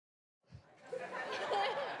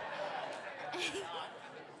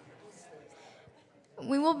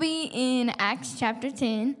We will be in Acts chapter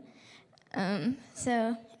 10.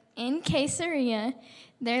 So in Caesarea,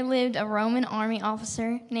 there lived a Roman army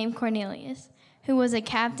officer named Cornelius, who was a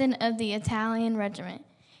captain of the Italian regiment.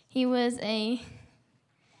 He was a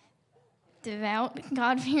devout,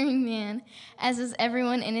 God-fearing man, as was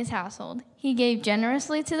everyone in his household. He gave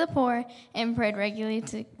generously to the poor and prayed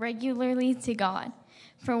regularly to God.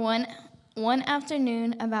 For one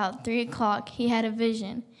afternoon, about 3 o'clock, he had a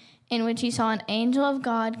vision in which he saw an angel of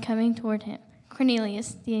God coming toward him.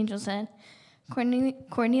 Cornelius, the angel said.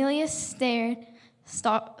 Cornelius stared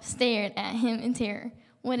at him in terror.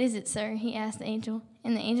 "What is it, sir?" he asked the angel.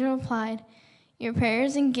 And the angel replied, "Your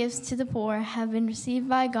prayers and gifts to the poor have been received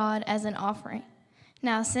by God as an offering.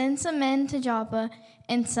 Now send some men to Joppa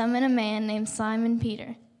and summon a man named Simon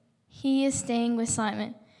Peter. He is staying with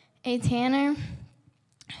Simon, a tanner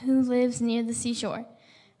who lives near the seashore."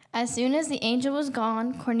 As soon as the angel was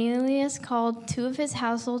gone, Cornelius called 2 of his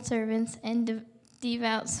household servants and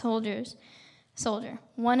devout soldier,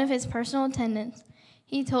 one of his personal attendants.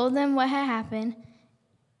 He told them what had happened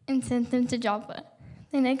and sent them to Joppa.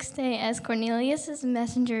 The next day, as Cornelius'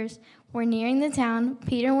 messengers were nearing the town,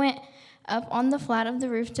 Peter went up on the flat of the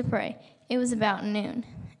roof to pray. It was about noon,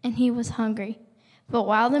 and he was hungry. But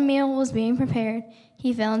while the meal was being prepared,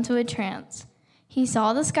 he fell into a trance. He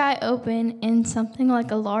saw the sky open, and something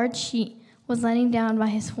like a large sheet was letting down by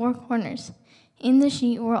his 4 corners. In the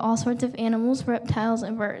sheet were all sorts of animals, reptiles,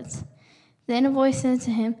 and birds. Then a voice said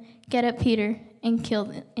to him, "Get up, Peter, and kill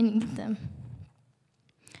them and eat them."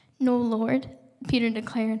 "No, Lord," Peter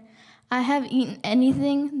declared. "I have eaten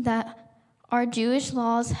anything that our Jewish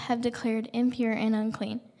laws have declared impure and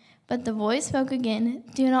unclean." But the voice spoke again,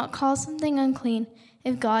 "Do not call something unclean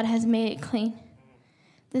if God has made it clean."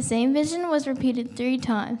 The same vision was repeated 3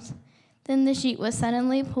 times. Then the sheet was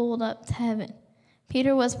suddenly pulled up to heaven.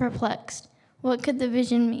 Peter was perplexed. What could the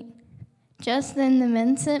vision mean? Just then the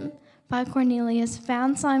men sent by Cornelius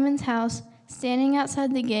found Simon's house standing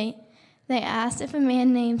outside the gate. They asked if a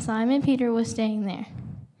man named Simon Peter was staying there.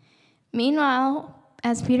 Meanwhile,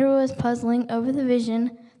 as Peter was puzzling over the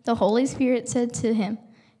vision, the Holy Spirit said to him,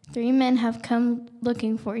 "3 men have come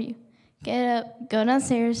looking for you. Get up, go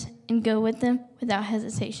downstairs, and go with them without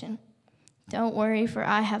hesitation. Don't worry, for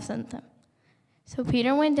I have sent them." So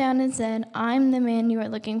Peter went down and said, "I'm the man you are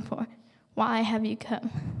looking for. Why have you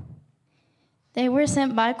come?" They were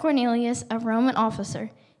sent by Cornelius, a Roman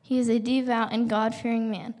officer. He is a devout and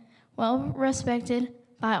God-fearing man, well respected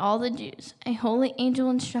by all the Jews. A holy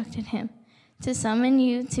angel instructed him to summon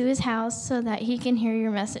you to his house so that he can hear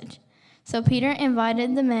your message. So Peter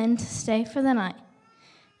invited the men to stay for the night.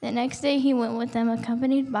 The next day he went with them,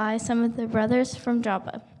 accompanied by some of the brothers from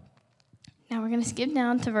Joppa. Now we're going to skip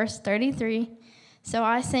down to verse 33. "So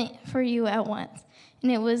I sent for you at once,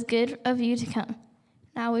 and it was good of you to come.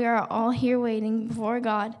 Now we are all here waiting before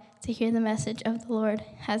God to hear the message of the Lord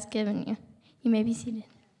has given you." You may be seated.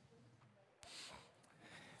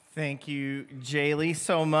 Thank you, Jaylee,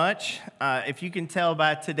 so much. If you can tell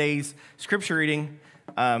by today's scripture reading,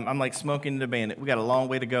 I'm like smoking the bandit. We got a long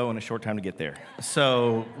way to go and a short time to get there.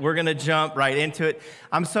 So we're going to jump right into it.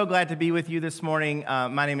 I'm so glad to be with you this morning.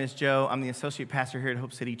 My name is Joe. I'm the associate pastor here at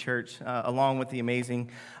Hope City Church, along with the amazing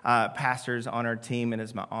pastors on our team. And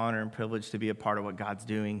it's my honor and privilege to be a part of what God's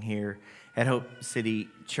doing here at Hope City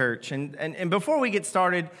Church. And before we get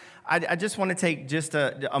started, I just want to take just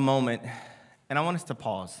a moment, and I want us to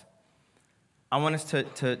pause. I want us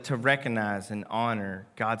to recognize and honor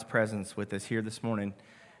God's presence with us here this morning,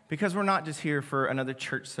 because we're not just here for another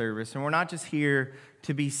church service, and we're not just here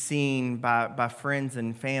to be seen by friends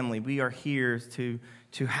and family. We are here to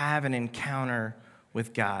have an encounter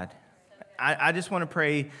with God. I just want to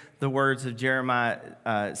pray the words of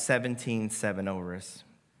Jeremiah 17:7 over us.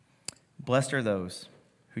 "Blessed are those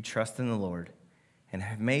who trust in the Lord and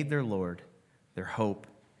have made their Lord their hope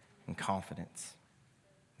and confidence."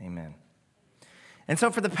 Amen. And so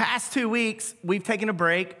for the past 2 weeks, we've taken a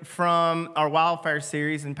break from our Wildfire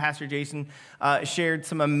series, and Pastor Jason shared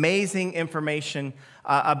some amazing information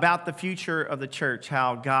about the future of the church,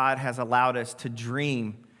 how God has allowed us to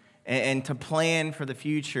dream and to plan for the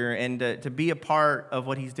future, and to be a part of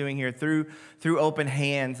what he's doing here through Open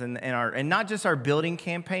Hands and not just our building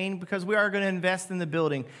campaign, because we are going to invest in the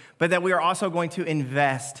building, but that we are also going to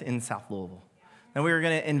invest in South Louisville. And we are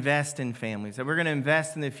going to invest in families, that we're going to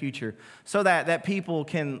invest in the future so that people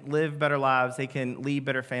can live better lives, they can lead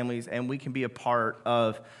better families, and we can be a part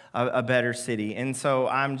of a better city. And so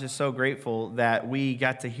I'm just so grateful that we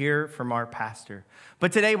got to hear from our pastor.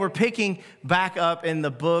 But today we're picking back up in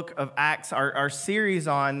the book of Acts, our series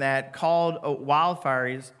on that called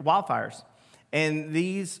Wildfires. And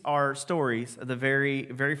these are stories of the very,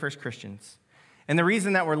 very first Christians. And the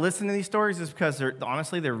reason that we're listening to these stories is because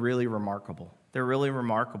they're really remarkable. They're really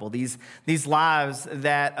remarkable. These lives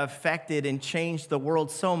that affected and changed the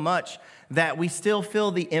world so much that we still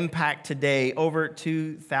feel the impact today, over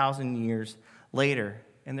 2,000 years later.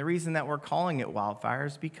 And the reason that we're calling it Wildfire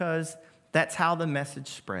is because that's how the message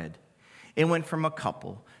spread. It went from a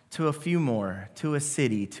couple to a few more, to a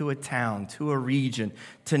city, to a town, to a region,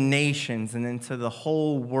 to nations, and then to the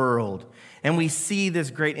whole world. And we see this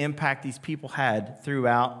great impact these people had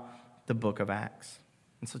throughout the book of Acts.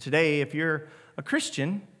 And so today, if you're a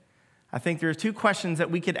Christian, I think there are two questions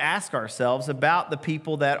that we could ask ourselves about the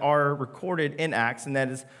people that are recorded in Acts, and that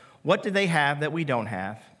is, what do they have that we don't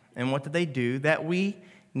have? And what do they do that we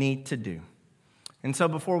need to do? And so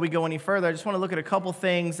before we go any further, I just want to look at a couple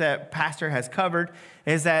things that Pastor has covered,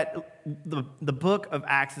 is that the book of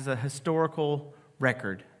Acts is a historical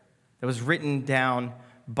record that was written down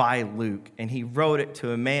by Luke, and he wrote it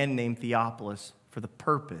to a man named Theophilus for the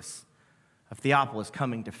purpose of Theophilus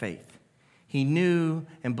coming to faith. He knew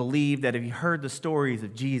and believed that if he heard the stories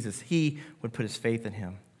of Jesus, he would put his faith in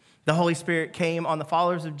him. The Holy Spirit came on the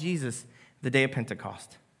followers of Jesus the day of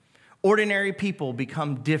Pentecost. Ordinary people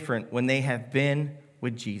become different when they have been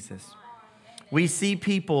with Jesus. We see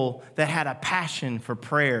people that had a passion for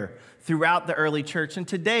prayer throughout the early church. And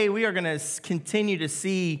today we are going to continue to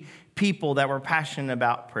see people that were passionate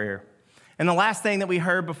about prayer. And the last thing that we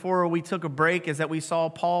heard before we took a break is that we saw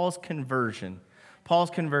Paul's conversion. Paul's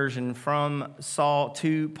conversion from Saul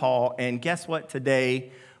to Paul. And guess what?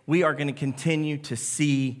 Today we are going to continue to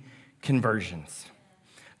see conversions.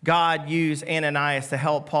 God used Ananias to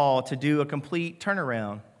help Paul to do a complete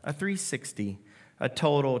turnaround, a 360, a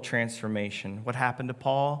total transformation. What happened to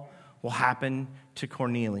Paul will happen to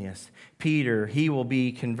Cornelius. Peter, he will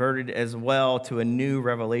be converted as well to a new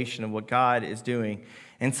revelation of what God is doing.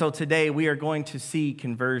 And so today we are going to see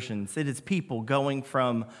conversions. It is people going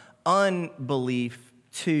from unbelief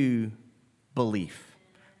to belief.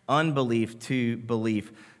 Unbelief to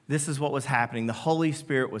belief. This is what was happening. The Holy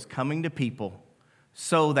Spirit was coming to people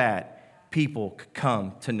so that people could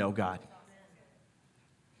come to know God.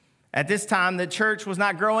 At this time, the church was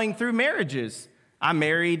not growing through marriages. I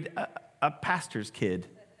married a pastor's kid.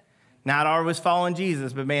 Not I was following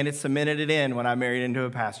Jesus, but man, it cemented it in when I married into a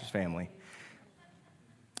pastor's family.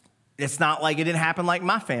 It's not like it didn't happen like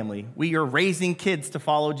my family. We are raising kids to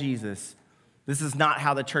follow Jesus. This is not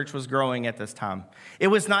how the church was growing at this time. It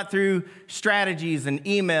was not through strategies and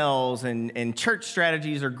emails and church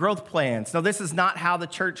strategies or growth plans. No, this is not how the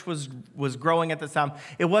church was growing at this time.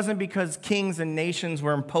 It wasn't because kings and nations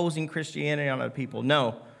were imposing Christianity on other people.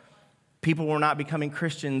 No, people were not becoming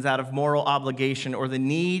Christians out of moral obligation or the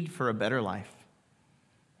need for a better life.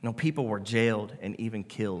 No, people were jailed and even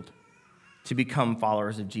killed to become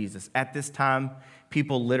followers of Jesus. At this time,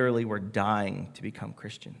 people literally were dying to become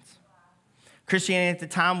Christians. Christianity at the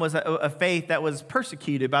time was a faith that was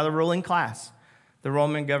persecuted by the ruling class, the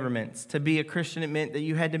Roman governments. To be a Christian, it meant that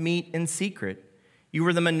you had to meet in secret. You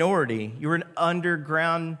were the minority. You were an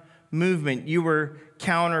underground movement. You were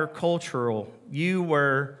countercultural. You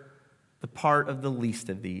were the part of the least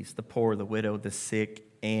of these, the poor, the widow, the sick,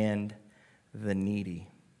 and the needy.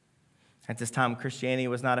 At this time, Christianity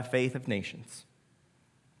was not a faith of nations.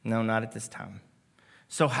 No, not at this time.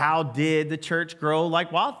 So how did the church grow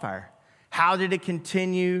like wildfire? How did it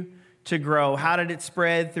continue to grow? How did it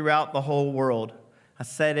spread throughout the whole world? I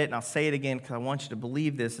said it, and I'll say it again because I want you to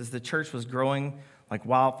believe this, is the church was growing like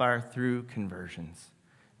wildfire through conversions.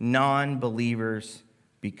 Non-believers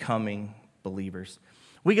becoming believers.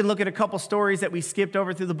 We can look at a couple stories that we skipped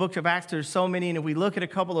over through the book of Acts. There's so many, and if we look at a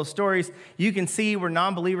couple of stories, you can see where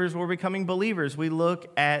non-believers were becoming believers. We look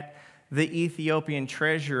at the Ethiopian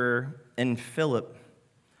treasurer and Philip.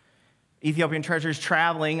 Ethiopian treasurer is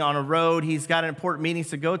traveling on a road. He's got important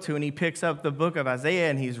meetings to go to, and he picks up the book of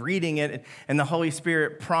Isaiah, and he's reading it, and the Holy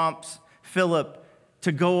Spirit prompts Philip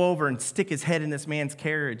to go over and stick his head in this man's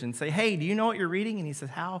carriage and say, hey, do you know what you're reading? And he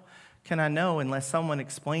says, how can I know unless someone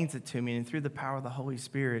explains it to me? And through the power of the Holy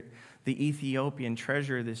Spirit, the Ethiopian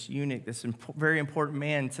treasurer, this eunuch, this very important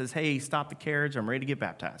man says, hey, stop the carriage. I'm ready to get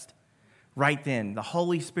baptized. Right then, the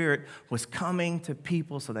Holy Spirit was coming to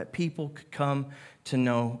people so that people could come to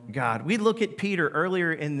know God. We look at Peter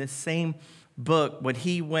earlier in this same book when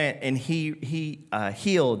he went and he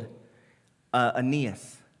healed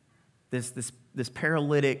Aeneas, this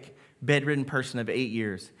paralytic, bedridden person of 8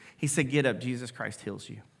 years. He said, get up, Jesus Christ heals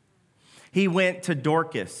you. He went to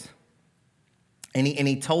Dorcas, and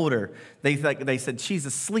he told her, they said, she's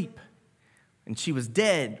asleep, and she was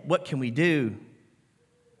dead. What can we do?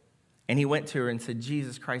 And he went to her and said,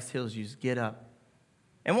 Jesus Christ heals you, just get up.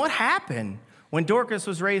 And what happened when Dorcas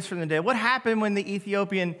was raised from the dead? What happened when the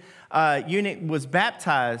Ethiopian eunuch was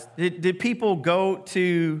baptized? Did people go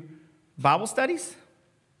to Bible studies?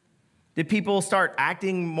 Did people start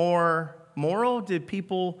acting more moral? Did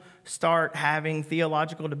people start having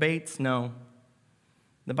theological debates? No.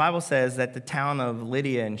 The Bible says that the town of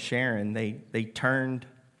Lydia and Sharon, they turned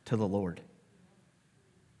to the Lord.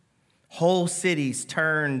 Whole cities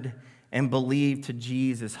turned and believed to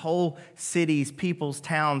Jesus. Whole cities, peoples,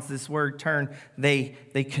 towns, this word turn, they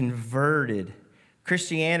converted.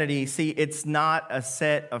 Christianity, see, it's not a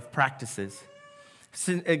set of practices.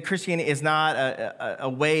 Christianity is not a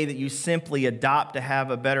way that you simply adopt to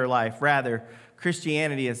have a better life. Rather,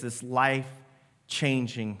 Christianity is this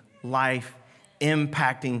life-changing,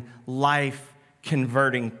 life-impacting,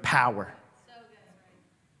 life-converting power.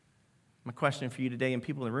 My question for you today and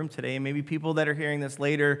people in the room today, and maybe people that are hearing this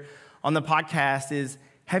later on the podcast is,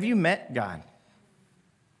 have you met God?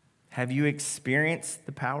 Have you experienced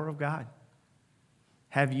the power of God?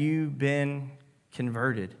 Have you been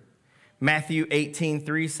converted? Matthew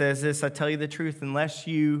 18:3 says this, I tell you the truth, unless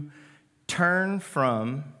you turn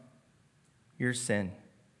from your sin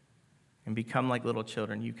and become like little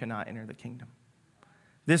children, you cannot enter the kingdom.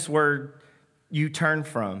 This word, you turn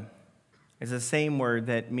from, is the same word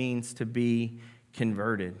that means to be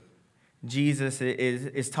converted. Jesus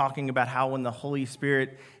is talking about how when the Holy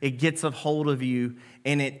Spirit, it gets a hold of you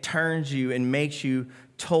and it turns you and makes you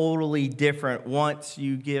totally different once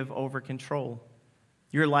you give over control.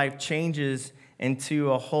 Your life changes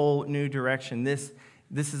into a whole new direction. This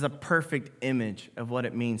is a perfect image of what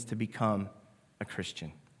it means to become a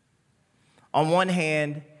Christian. On one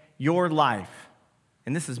hand, your life,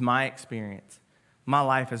 and this is my experience, my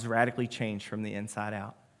life has radically changed from the inside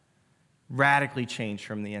out. Radically changed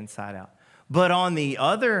from the inside out. But on the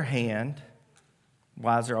other hand,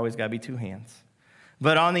 why is there always got to be two hands?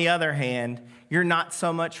 But on the other hand, you're not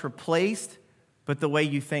so much replaced, but the way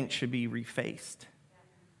you think should be refaced.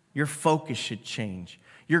 Your focus should change.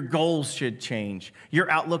 Your goals should change. Your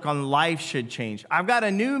outlook on life should change. I've got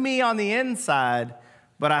a new me on the inside,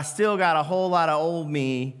 but I still got a whole lot of old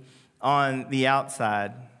me on the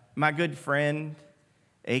outside. My good friend,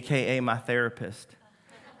 AKA my therapist,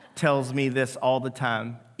 tells me this all the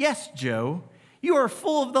time. Yes, Joe, you are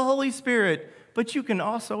full of the Holy Spirit, but you can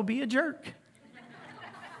also be a jerk.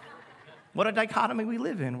 What a dichotomy we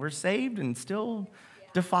live in. We're saved and still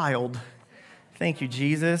defiled. Thank you,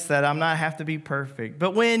 Jesus, that I'm not have to be perfect.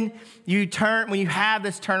 But when you have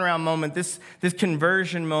this turnaround moment, this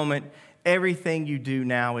conversion moment, everything you do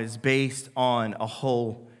now is based on a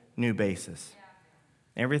whole new basis.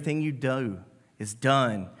 Everything you do is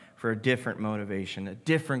done for a different motivation, a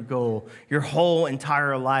different goal. Your whole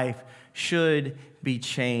entire life should be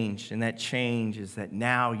changed, and that change is that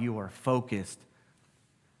now you are focused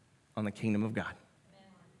on the kingdom of God.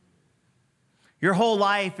 Your whole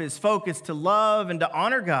life is focused to love and to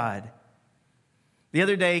honor God. The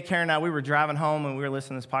other day, Karen and I, we were driving home and we were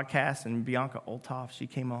listening to this podcast, and Bianca Olthoff, she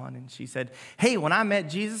came on and she said, hey, when I met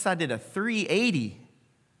Jesus, I did a 380.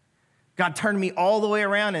 God turned me all the way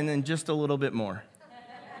around and then just a little bit more.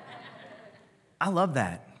 I love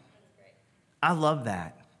that. I love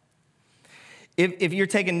that. If you're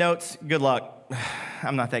taking notes, good luck.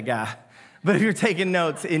 I'm not that guy. But if you're taking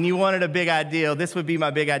notes and you wanted a big ideal, this would be my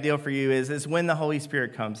big ideal for you is when the Holy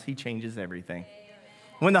Spirit comes, he changes everything.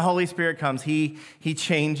 When the Holy Spirit comes, he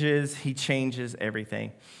changes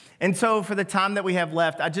everything. And so for the time that we have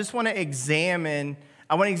left, I just want to examine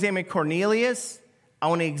Cornelius, I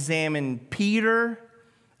want to examine Peter,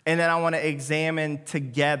 and then I want to examine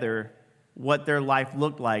together what their life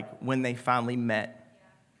looked like when they finally met.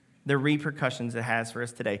 The repercussions it has for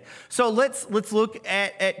us today. So let's look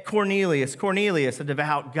at Cornelius. Cornelius, a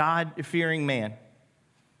devout, God-fearing man.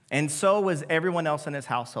 And so was everyone else in his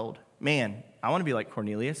household. Man, I want to be like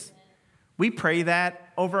Cornelius. We pray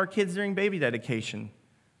that over our kids during baby dedication,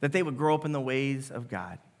 that they would grow up in the ways of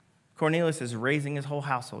God. Cornelius is raising his whole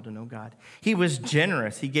household to know God. He was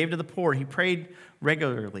generous. He gave to the poor. He prayed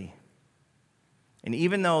regularly. And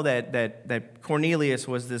even though that Cornelius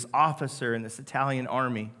was this officer in this Italian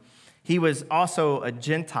army, he was also a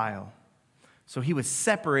Gentile. So he was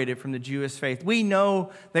separated from the Jewish faith. We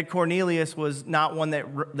know that Cornelius was not one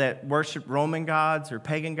that worshiped Roman gods or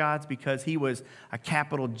pagan gods because he was a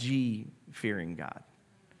capital G fearing God.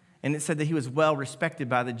 And it said that he was well respected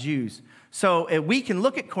by the Jews. So we can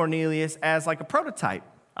look at Cornelius as like a prototype.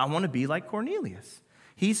 I want to be like Cornelius.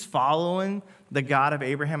 He's following the God of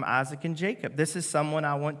Abraham, Isaac, and Jacob. This is someone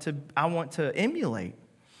I want to emulate.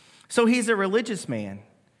 So he's a religious man.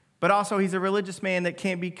 But also he's a religious man that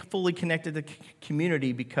can't be fully connected to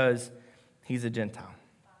community because he's a Gentile.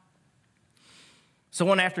 So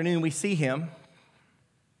one afternoon we see him.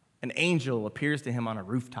 An angel appears to him on a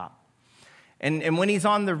rooftop. And when he's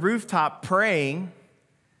on the rooftop praying,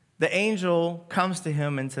 the angel comes to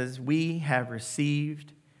him and says, "We have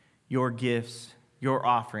received your gifts, your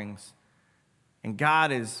offerings, and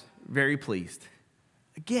God is very pleased."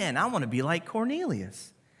 Again, I want to be like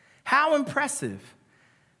Cornelius. How impressive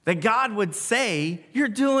that God would say, "You're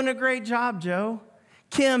doing a great job, Joe.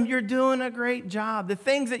 Kim, you're doing a great job. The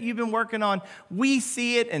things that you've been working on, we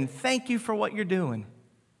see it, and thank you for what you're doing."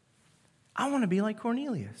 I want to be like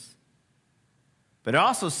Cornelius. But it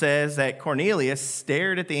also says that Cornelius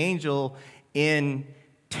stared at the angel in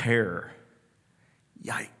terror.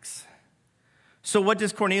 Yikes. So what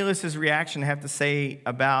does Cornelius' reaction have to say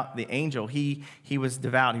about the angel? He was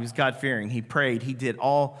devout. He was God-fearing. He prayed. He did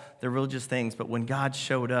all the religious things. But when God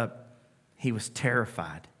showed up, he was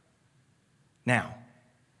terrified. Now,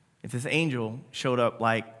 if this angel showed up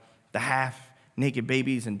like the half-naked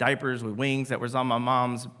babies in diapers with wings that was on my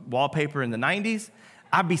mom's wallpaper in the 90s,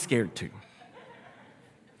 I'd be scared too.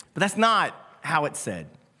 But that's not how it said.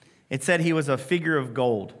 It said he was a figure of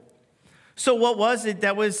gold. So what was it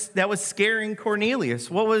that was scaring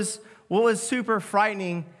Cornelius? What was super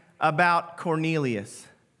frightening about Cornelius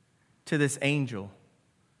to this angel?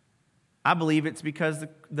 I believe it's because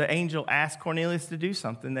the angel asked Cornelius to do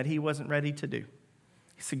something that he wasn't ready to do.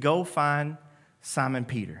 He said, "Go find Simon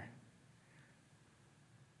Peter."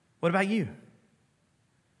 What about you?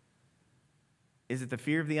 Is it the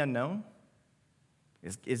fear of the unknown?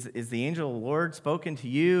 Is the angel of the Lord spoken to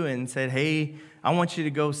you and said, "Hey, I want you to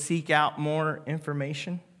go seek out more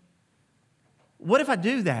information"? What if I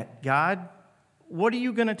do that, God? What are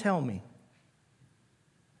you going to tell me?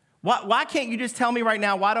 Why can't you just tell me right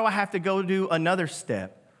now? Why do I have to go do another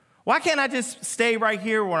step? Why can't I just stay right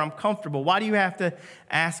here where I'm comfortable? Why do you have to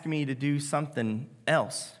ask me to do something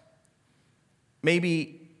else?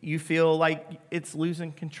 Maybe you feel like it's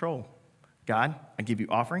losing control. God, I give you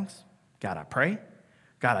offerings. God, I pray.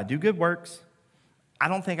 God, I do good works. I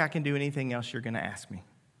don't think I can do anything else you're going to ask me.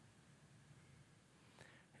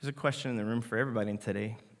 There's a question in the room for everybody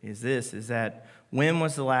today. Is that when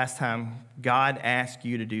was the last time God asked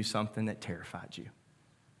you to do something that terrified you?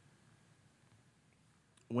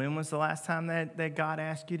 When was the last time that God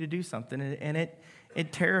asked you to do something and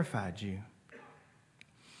it terrified you?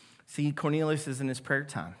 See, Cornelius is in his prayer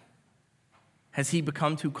time. Has he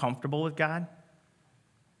become too comfortable with God?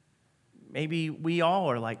 Maybe we all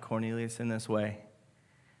are like Cornelius in this way.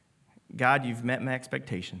 God, you've met my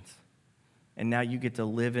expectations, and now you get to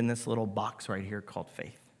live in this little box right here called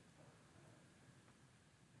faith.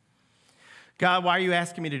 God, why are you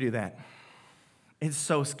asking me to do that? It's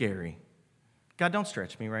so scary. God, don't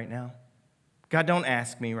stretch me right now. God, don't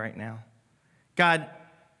ask me right now. God,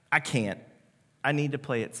 I can't. I need to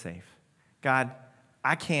play it safe. God,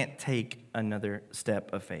 I can't take another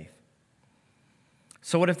step of faith.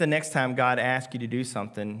 So what if the next time God asked you to do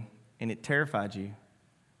something and it terrified you,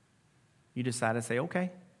 you decide to say,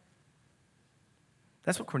 okay?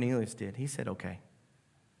 That's what Cornelius did. He said, okay.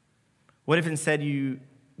 What if instead you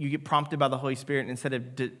get prompted by the Holy Spirit, and instead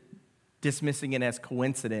of dismissing it as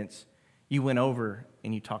coincidence, you went over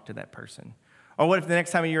and you talked to that person? Or what if the next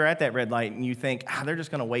time you're at that red light and you think, they're just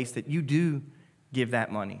going to waste it, you do give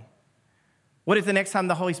that money? What if the next time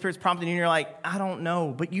the Holy Spirit's prompting you and you're like, I don't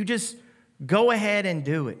know, but you just go ahead and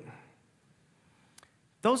do it?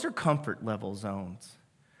 Those are comfort level zones.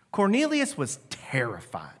 Cornelius was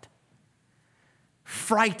terrified,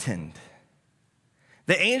 frightened.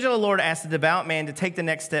 The angel of the Lord asked the devout man to take the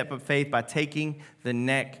next step of faith by taking the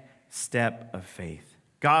next step of faith.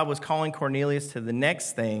 God was calling Cornelius to the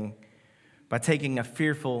next thing by taking a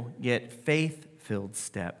fearful yet faith-filled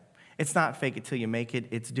step. It's not fake it till you make it.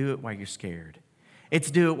 It's do it while you're scared. It's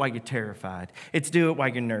do it while you're terrified. It's do it while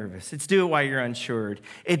you're nervous. It's do it while you're unsure.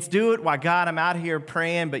 It's do it while, God, I'm out here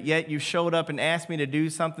praying, but yet you showed up and asked me to do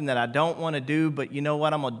something that I don't want to do, but you know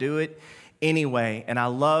what? I'm going to do it anyway. And I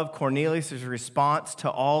love Cornelius' response to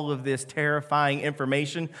all of this terrifying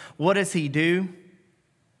information. What does he do?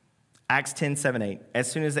 Acts 10:7-8. As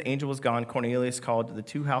soon as the angel was gone, Cornelius called the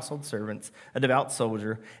 2 household servants, a devout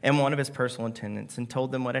soldier, and one of his personal attendants, and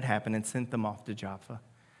told them what had happened and sent them off to Joppa.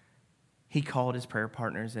 He called his prayer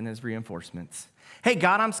partners and his reinforcements. Hey,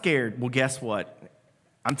 God, I'm scared. Well, guess what?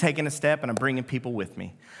 I'm taking a step and I'm bringing people with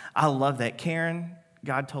me. I love that. Karen,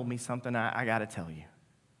 God told me something I got to tell you.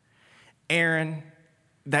 Aaron,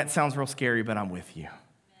 that sounds real scary, but I'm with you.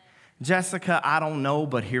 Jessica, I don't know,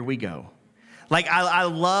 but here we go. Like, I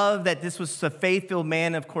love that this was a faith-filled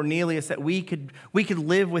man of Cornelius, that we could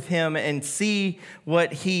live with him and see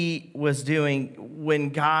what he was doing.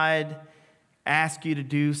 When God asks you to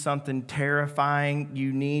do something terrifying,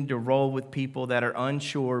 you need to roll with people that are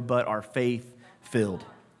unsure but are faith-filled.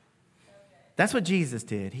 That's what Jesus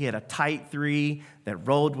did. He had a tight 3 that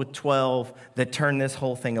rolled with 12 that turned this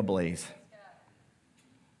whole thing ablaze.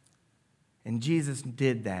 And Jesus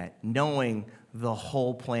did that knowing the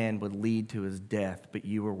whole plan would lead to his death, but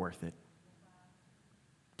you were worth it.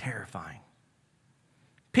 Terrifying.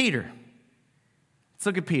 Peter. Let's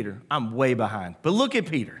look at Peter. I'm way behind, but look at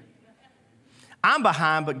Peter. I'm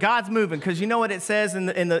behind, but God's moving, because you know what it says in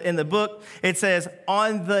the book? It says,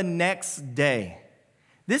 on the next day.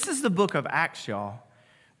 This is the book of Acts, y'all.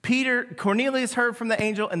 Cornelius heard from the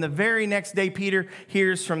angel, and the very next day, Peter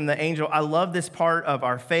hears from the angel. I love this part of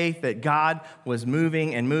our faith, that God was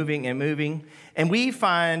moving and moving and moving. And we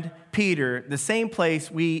find Peter the same place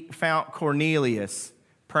we found Cornelius,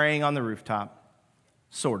 praying on the rooftop,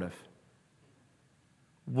 sort of.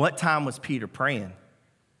 What time was Peter praying?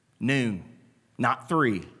 Noon, not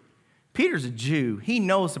 3. Peter's a Jew. He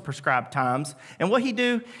knows the prescribed times. And what he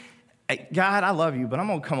do? Hey, God, I love you, but I'm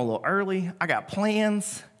going to come a little early. I got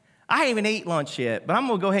plans. I haven't even ate lunch yet, but I'm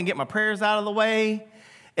going to go ahead and get my prayers out of the way,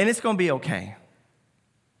 and it's going to be okay.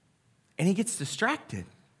 And he gets distracted.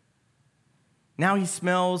 Now he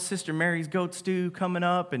smells Sister Mary's goat stew coming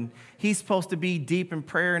up, and he's supposed to be deep in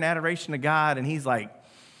prayer and adoration to God, and he's like,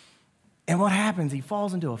 and what happens? He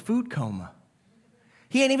falls into a food coma.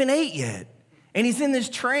 He ain't even ate yet, and he's in this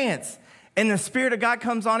trance, and the Spirit of God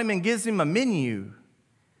comes on him and gives him a menu.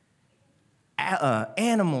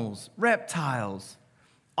 Animals, reptiles,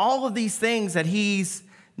 all of these things that he's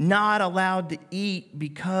not allowed to eat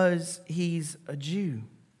because he's a Jew.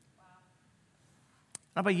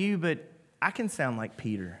 How about you? But I can sound like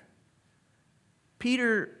Peter.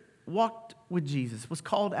 Peter walked with Jesus, was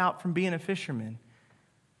called out from being a fisherman.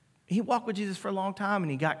 He walked with Jesus for a long time,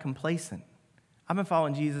 and he got complacent. I've been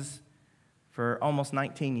following Jesus for almost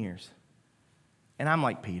 19 years, and I'm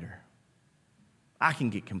like Peter. I can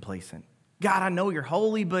get complacent. God, I know you're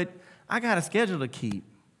holy, but I got a schedule to keep.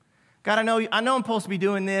 God, I know I'm supposed to be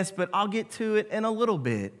doing this, but I'll get to it in a little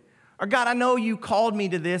bit. Or God, I know you called me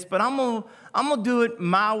to this, but I'm gonna do it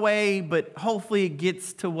my way, but hopefully it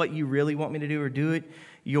gets to what you really want me to do, or do it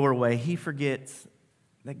your way. He forgets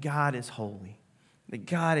that God is holy, that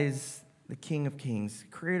God is the King of Kings,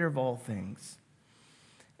 creator of all things.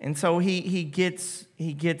 And so he gets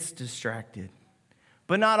distracted.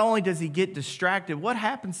 But not only does he get distracted, what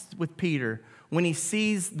happens with Peter when he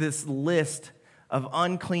sees this list of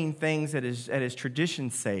unclean things that his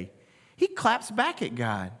traditions say? He claps back at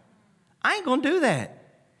God. I ain't going to do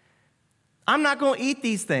that. I'm not going to eat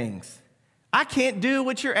these things. I can't do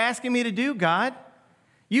what you're asking me to do, God.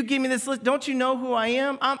 You give me this list. Don't you know who I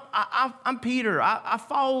am? I'm Peter. I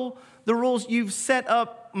follow the rules. You've set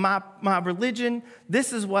up my religion.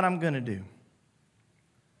 This is what I'm going to do.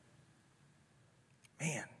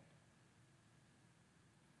 Man,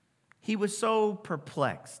 he was so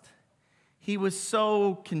perplexed. He was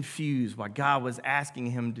so confused why God was asking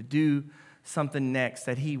him to do something next,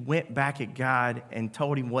 that he went back at God and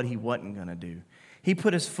told him what he wasn't going to do. He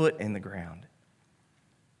put his foot in the ground.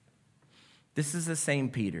 This is the same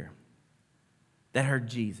Peter that heard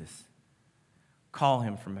Jesus call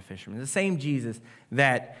him from a fisherman. The same Jesus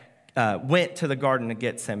that went to the Garden of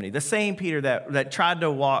Gethsemane. The same Peter that tried to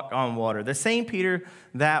walk on water. The same Peter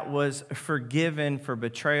that was forgiven for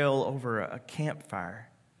betrayal over a campfire.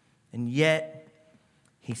 And yet,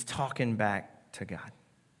 he's talking back to God.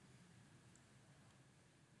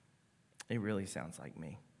 It really sounds like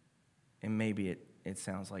me. And maybe it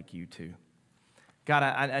sounds like you too. God,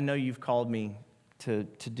 I know you've called me to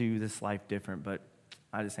do this life different, but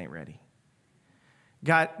I just ain't ready.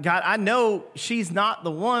 God, I know she's not the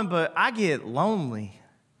one, but I get lonely.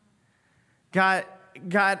 God,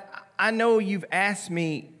 I know you've asked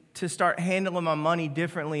me to start handling my money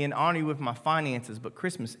differently and honor you with my finances, but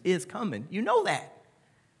Christmas is coming. You know that.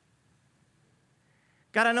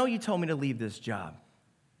 God, I know you told me to leave this job,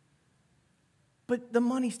 but the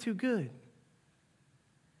money's too good.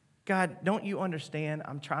 God, don't you understand?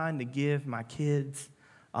 I'm trying to give my kids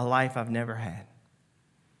a life I've never had.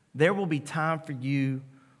 There will be time for you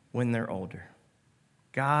when they're older.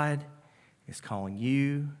 God is calling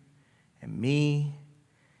you and me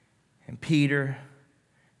and Peter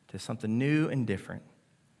to something new and different.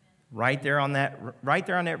 Right there on that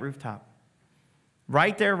rooftop.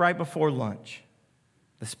 Right there, right before lunch.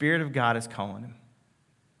 The Spirit of God is calling him.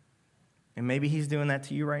 And maybe he's doing that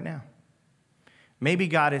to you right now. Maybe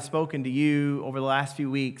God has spoken to you over the last few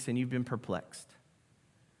weeks and you've been perplexed.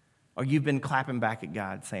 Or you've been clapping back at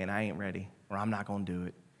God saying, I ain't ready, or I'm not going to do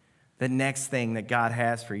it. The next thing that God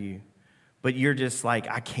has for you, but you're just like,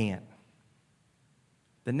 I can't.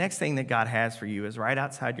 The next thing that God has for you is right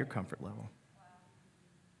outside your comfort level.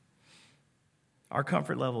 Our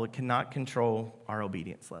comfort level, it cannot control our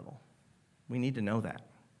obedience level. We need to know that.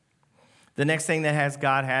 The next thing that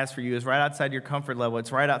God has for you is right outside your comfort level.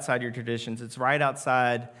 It's right outside your traditions. It's right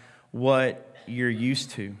outside what you're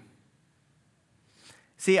used to.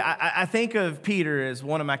 See, I think of Peter as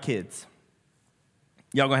one of my kids.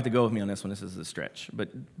 Y'all gonna have to go with me on this one. This is a stretch. But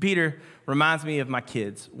Peter reminds me of my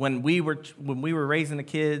kids. When we were raising the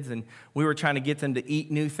kids and we were trying to get them to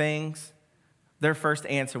eat new things, their first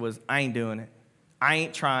answer was, I ain't doing it. I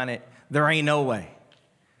ain't trying it. There ain't no way.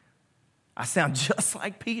 I sound just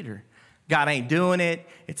like Peter. God ain't doing it.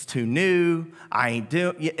 It's too new. I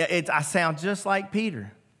sound just like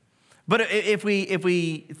Peter. But if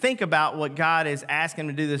we think about what God is asking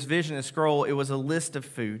him to do, this vision, this scroll, it was a list of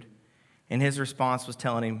food. And his response was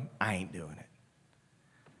telling him, I ain't doing it.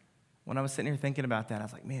 When I was sitting here thinking about that, I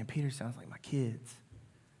was like, man, Peter sounds like my kids.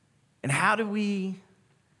 And how do we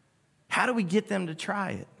get them to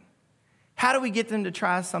try it? How do we get them to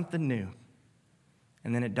try something new?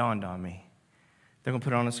 And then it dawned on me. They're going to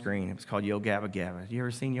put it on a screen. It was called Yo Gabba Gabba. You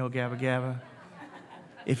ever seen Yo Gabba Gabba?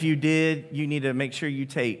 If you did, you need to make sure you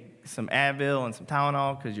take some Advil and some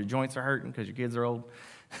Tylenol because your joints are hurting because your kids are old.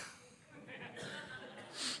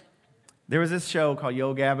 There was this show called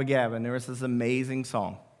Yo Gabba Gabba, and there was this amazing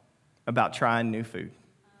song about trying new food.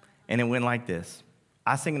 And it went like this.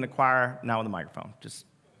 I sing in the choir, not with a microphone. Just,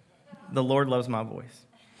 the Lord loves my voice.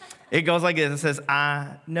 It goes like this. It says,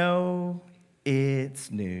 I know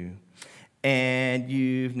it's new, and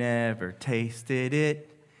you've never tasted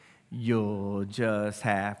it. You'll just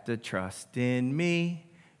have to trust in me.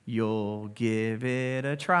 You'll give it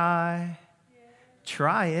a try.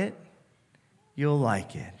 Try it. You'll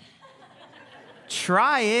like it.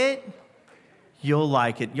 Try it. You'll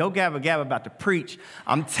like it. Yo Gabba Gabba about to preach.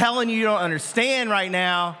 I'm telling you, you don't understand right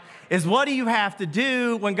now is what do you have to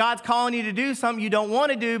do when God's calling you to do something you don't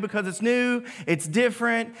want to do because it's new, it's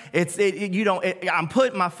different, I'm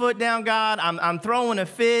putting my foot down, God, I'm throwing a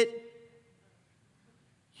fit.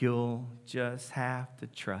 You'll just have to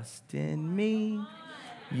trust in me.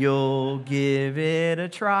 You'll give it a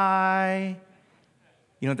try.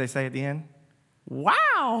 You know what they say at the end?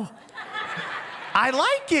 Wow. I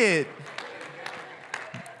like it.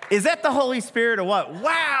 Is that the Holy Spirit or what?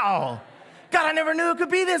 Wow. God, I never knew it could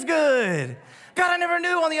be this good. God, I never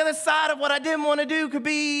knew on the other side of what I didn't want to do could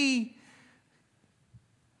be.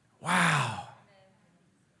 Wow.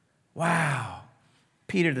 Wow.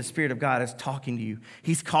 Peter, the Spirit of God is talking to you.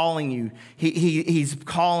 He's calling you. He's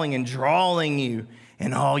calling and drawing you.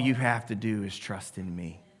 And all you have to do is trust in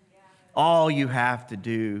me. All you have to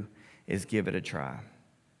do is give it a try.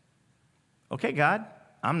 Okay, God,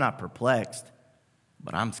 I'm not perplexed,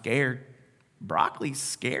 but I'm scared. Broccoli's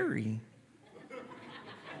scary.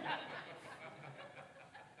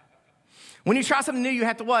 When you try something new, you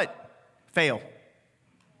have to what? Fail.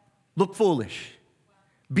 Look foolish.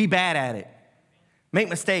 Be bad at it. Make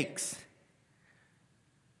mistakes.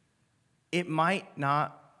 It might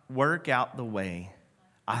not work out the way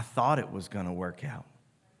I thought it was going to work out.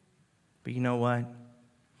 But you know what?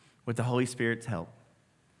 With the Holy Spirit's help,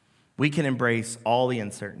 we can embrace all the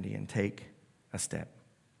uncertainty and take a step.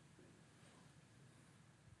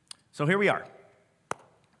 So here we are.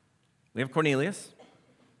 We have Cornelius,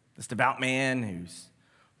 this devout man who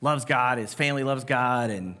loves God, his family loves God,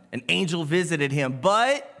 and an angel visited him,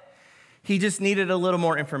 but he just needed a little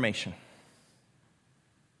more information.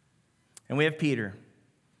 And we have Peter,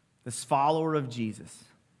 this follower of Jesus,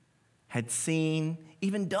 had seen,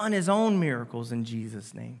 even done his own miracles in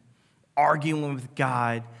Jesus' name, arguing with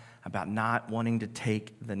God about not wanting to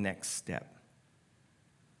take the next step.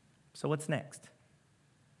 So what's next?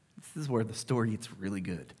 This is where the story gets really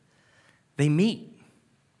good. They meet.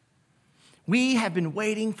 We have been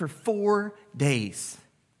waiting for 4 days.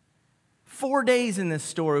 4 days in this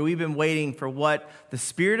story, we've been waiting for what the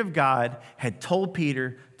Spirit of God had told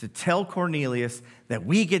Peter to tell Cornelius that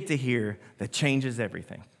we get to hear that changes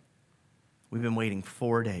everything. We've been waiting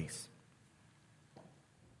 4 days.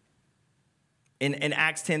 In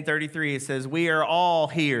Acts 10:33, it says, we are all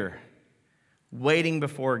here waiting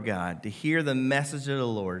before God to hear the message of the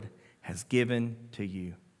Lord has given to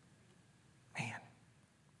you. Man.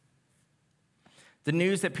 The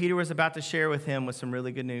news that Peter was about to share with him was some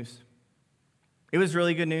really good news. It was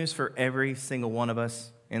really good news for every single one of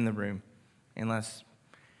us in the room, unless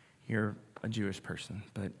you're a Jewish person.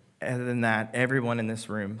 But other than that, everyone in this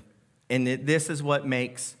room. And this is what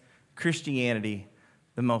makes Christianity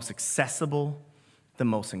the most accessible, the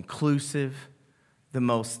most inclusive, I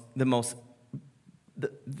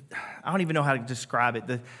don't even know how to describe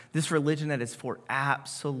it. This religion that is for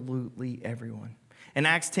absolutely everyone. In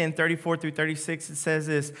Acts 10, 34 through 36, it says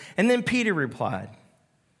this, and then Peter replied,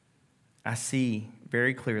 I see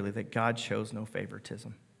very clearly that God shows no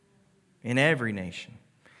favoritism. In every nation,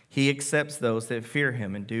 he accepts those that fear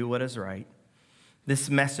him and do what is right. This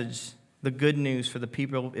message, the good news for the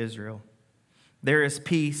people of Israel, there is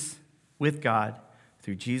peace with God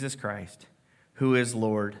through Jesus Christ, who is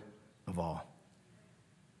Lord of all.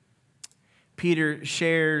 Peter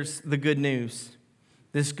shares the good news,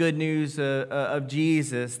 this good news of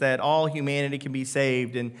Jesus, that all humanity can be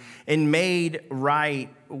saved and made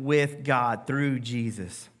right with God through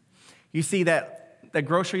Jesus. You see that the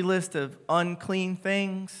grocery list of unclean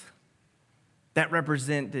things, that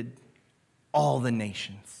represented all the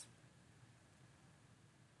nations.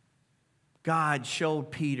 God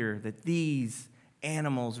showed Peter that these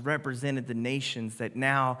animals represented the nations that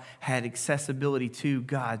now had accessibility to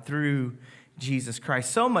God through Jesus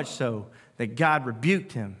Christ. So much so that God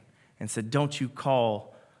rebuked him and said, don't you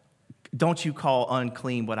call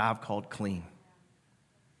unclean what I've called clean.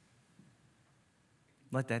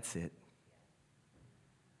 Let that sit.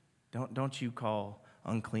 Don't you call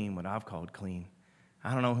unclean what I've called clean.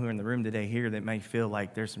 I don't know who in the room today here that may feel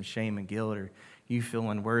like there's some shame and guilt, or you feel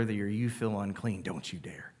unworthy, or you feel unclean. Don't you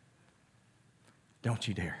dare. Don't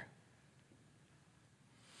you dare.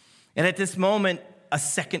 And at this moment, a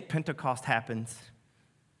second Pentecost happens.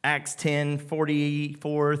 Acts 10,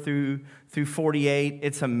 44 through 48.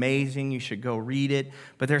 It's amazing. You should go read it.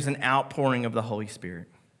 But there's an outpouring of the Holy Spirit.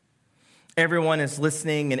 Everyone is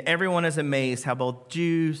listening, and everyone is amazed how both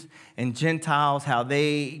Jews and Gentiles, how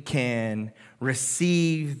they can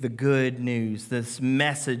receive the good news, this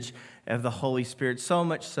message of the Holy Spirit, so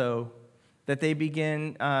much so that they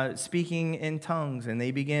begin speaking in tongues, and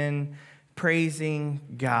they begin praising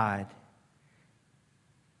God.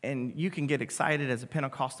 And you can get excited as a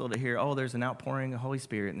Pentecostal to hear, oh, there's an outpouring of the Holy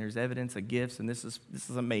Spirit, and there's evidence of gifts, and this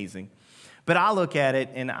is amazing. But I look at it,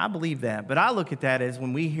 and I believe that, but I look at that as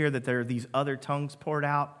when we hear that there are these other tongues poured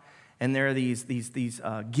out, and there are these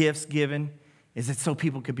gifts given, is it so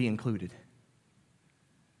people could be included.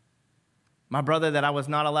 My brother that I was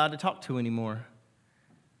not allowed to talk to anymore,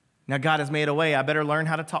 now God has made a way, I better learn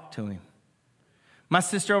how to talk to him. My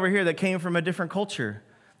sister over here that came from a different culture,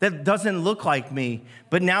 that doesn't look like me,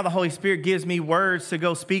 but now the Holy Spirit gives me words to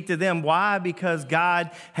go speak to them. Why? Because God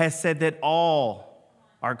has said that all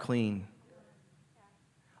are clean.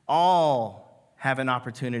 All have an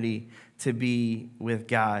opportunity to be with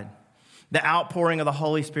God. The outpouring of the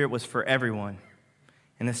Holy Spirit was for everyone.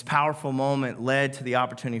 And this powerful moment led to the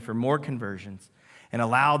opportunity for more conversions and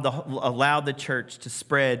allowed the church to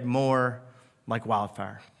spread more like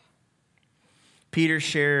wildfire. Peter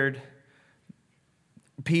shared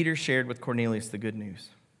with Cornelius the good news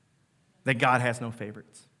that God has no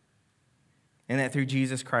favorites, and that through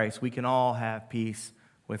Jesus Christ we can all have peace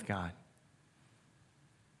with God.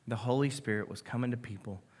 The Holy Spirit was coming to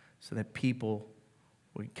people so that people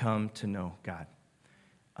would come to know God.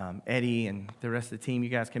 Eddie and the rest of the team, you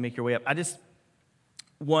guys can make your way up. I just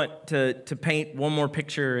want to paint one more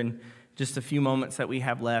picture in just a few moments that we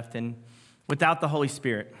have left. And without the Holy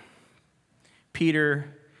Spirit,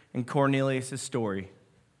 Peter and Cornelius' story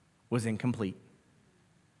was incomplete.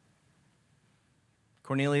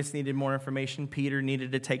 Cornelius needed more information. Peter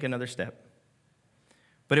needed to take another step.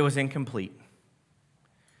 But it was incomplete.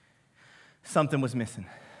 Something was missing.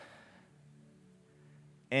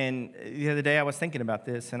 And the other day I was thinking about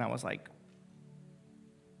this, and I was like,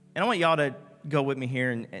 and I want y'all to go with me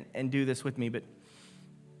here and do this with me, but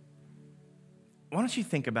why don't you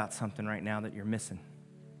think about something right now that you're missing?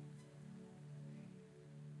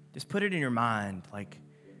 Just put it in your mind, like,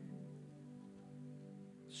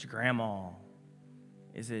 is your grandma?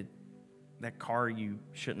 Is it that car you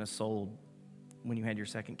shouldn't have sold when you had your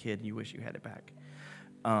second kid and you wish you had it back?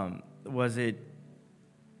 Was it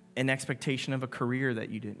an expectation of a career that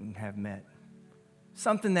you didn't have met?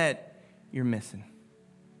 Something that you're missing.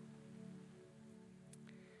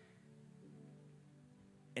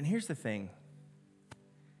 And here's the thing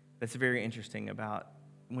that's very interesting about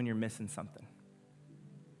when you're missing something,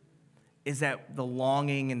 is that the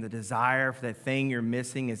longing and the desire for that thing you're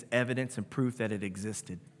missing is evidence and proof that it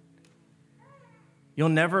existed. You'll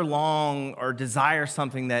never long or desire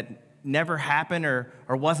something that never happened or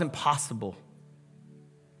wasn't possible.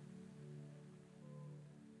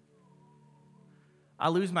 I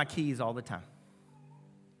lose my keys all the time.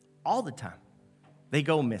 All the time. They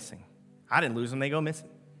go missing. I didn't lose them. They go missing.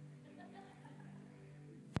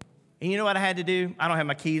 And you know what I had to do? I don't have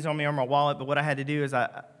my keys on me or my wallet, but what I had to do is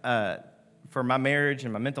for my marriage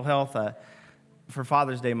and my mental health, for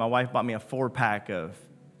Father's Day, my wife bought me a 4-pack of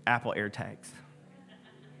Apple AirTags.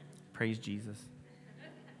 Praise Jesus.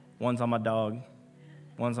 One's on my dog,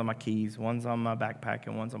 one's on my keys, one's on my backpack,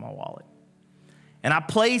 and one's on my wallet. And I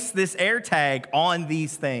placed this AirTag on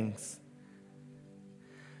these things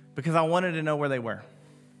because I wanted to know where they were.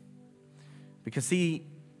 Because, see,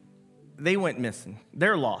 they went missing.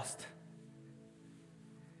 They're lost.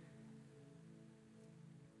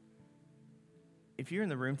 If you're in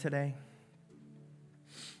the room today,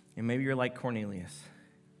 and maybe you're like Cornelius,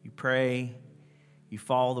 you pray, you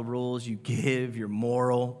follow the rules, you give, you're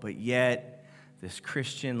moral, but yet this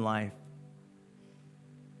Christian life,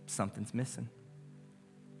 something's missing.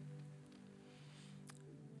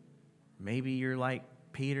 Maybe you're like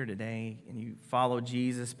Peter today, and you follow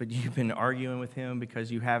Jesus, but you've been arguing with him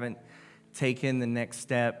because you haven't taken the next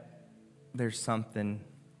step. There's something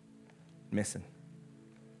missing.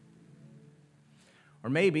 Or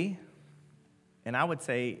maybe, and I would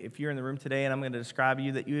say if you're in the room today and I'm going to describe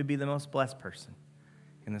you, that you would be the most blessed person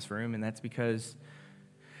in this room, and that's because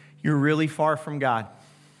you're really far from God.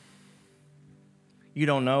 You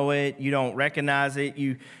don't know it, you don't recognize it,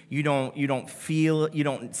 you don't feel it, you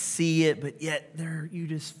don't see it, but yet you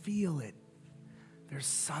just feel it. There's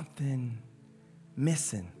something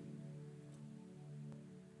missing.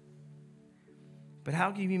 But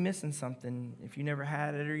how can you be missing something if you never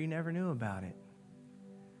had it or you never knew about it?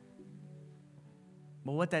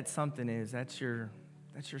 Well, what that something is, that's your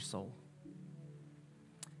soul.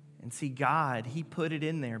 And see, God, he put it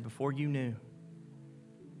in there before you knew.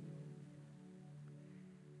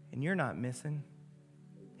 And you're not missing.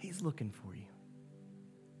 He's looking for you.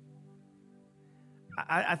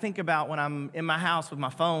 I think about when I'm in my house with my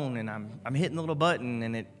phone and I'm hitting the little button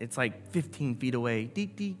and it's like 15 feet away, dee,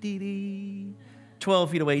 dee, dee, dee.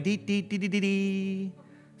 12 feet away, dee, dee, dee, dee, dee, dee.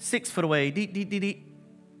 6 foot away, dee, dee, dee, dee.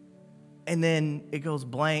 And then it goes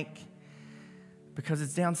blank because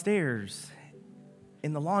it's downstairs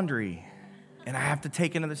in the laundry. And I have to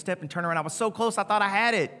take another step and turn around. I was so close, I thought I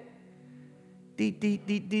had it. Dee, dee,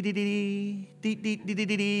 dee, dee, dee, dee, dee, dee, dee, dee,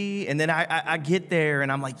 dee, dee. And then I get there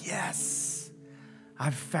and I'm like, yes,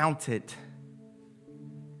 I've found it.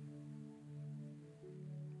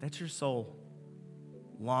 That's your soul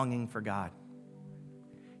longing for God.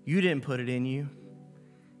 You didn't put it in you.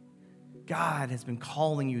 God has been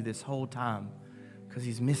calling you this whole time because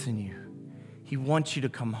he's missing you. He wants you to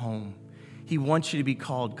come home. He wants you to be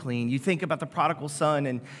called clean. You think about the prodigal son,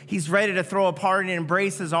 and he's ready to throw a party and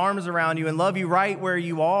embrace his arms around you and love you right where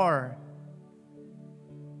you are.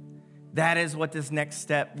 That is what this next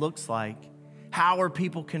step looks like. How are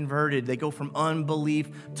people converted? They go from unbelief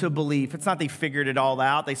to belief. It's not they figured it all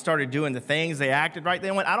out. They started doing the things. They acted right.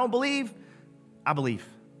 They went, I don't believe. I believe.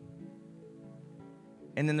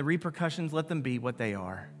 And then the repercussions, let them be what they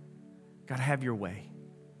are. God, have your way.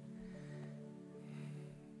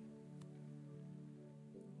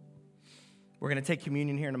 We're going to take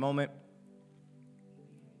communion here in a moment.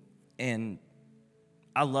 And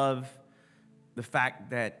I love the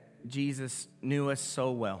fact that Jesus knew us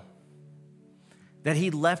so well, that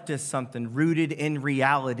he left us something rooted in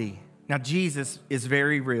reality. Now, Jesus is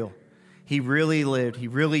very real. He really lived. He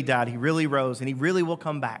really died. He really rose. And he really will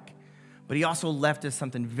come back. But he also left us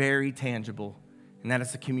something very tangible, and that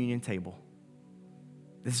is the communion table.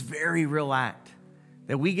 This very real act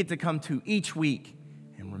that we get to come to each week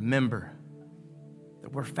and remember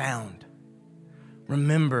that we're found.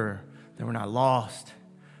 Remember that we're not lost.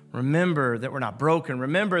 Remember that we're not broken.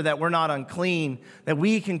 Remember that we're not unclean, that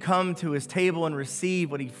we can come to his table and receive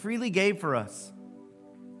what he freely gave for us.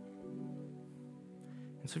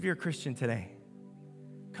 And so if you're a Christian today,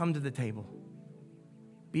 come to the table.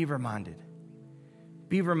 Be reminded.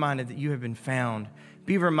 Be reminded that you have been found.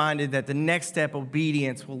 Be reminded that the next step,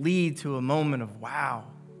 obedience, will lead to a moment of wow.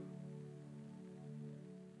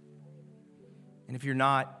 And if you're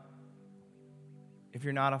not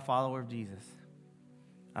a follower of Jesus,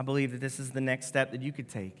 I believe that this is the next step that you could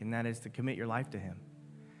take, and that is to commit your life to him.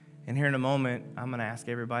 And here in a moment, I'm going to ask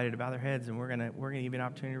everybody to bow their heads, and we're going to give you an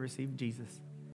opportunity to receive Jesus.